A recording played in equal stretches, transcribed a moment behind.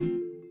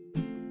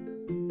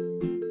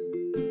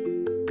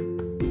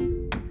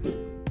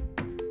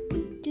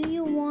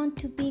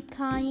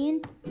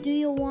kind? Do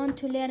you want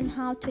to learn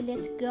how to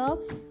let go?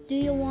 Do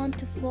you want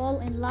to fall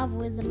in love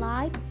with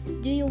life?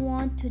 Do you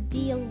want to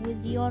deal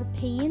with your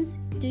pains?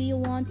 Do you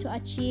want to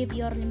achieve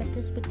your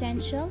limitless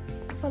potential?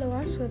 Follow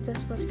us with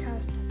this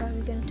podcast that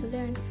we're going to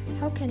learn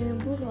how can we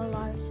improve our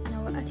lives and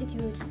our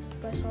attitudes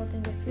by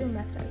solving a few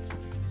methods.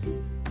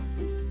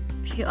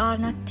 If you are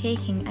not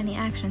taking any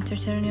action to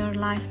turn your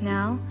life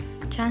now,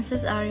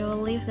 chances are you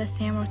will live the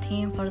same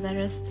routine for the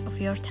rest of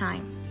your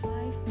time.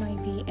 Life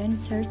might be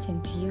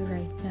uncertain to you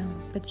right now,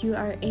 but you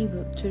are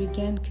able to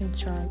regain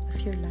control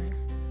of your life.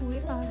 We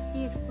are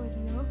here for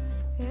you.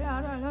 There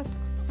are a lot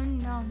of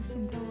unknowns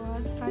in the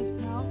world right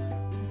now,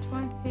 but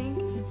one thing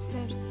is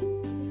certain.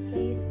 This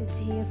space is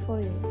here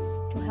for you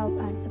to help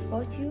and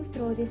support you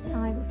through this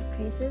time of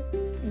crisis.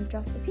 In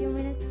just a few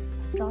minutes,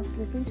 just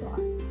listen to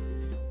us.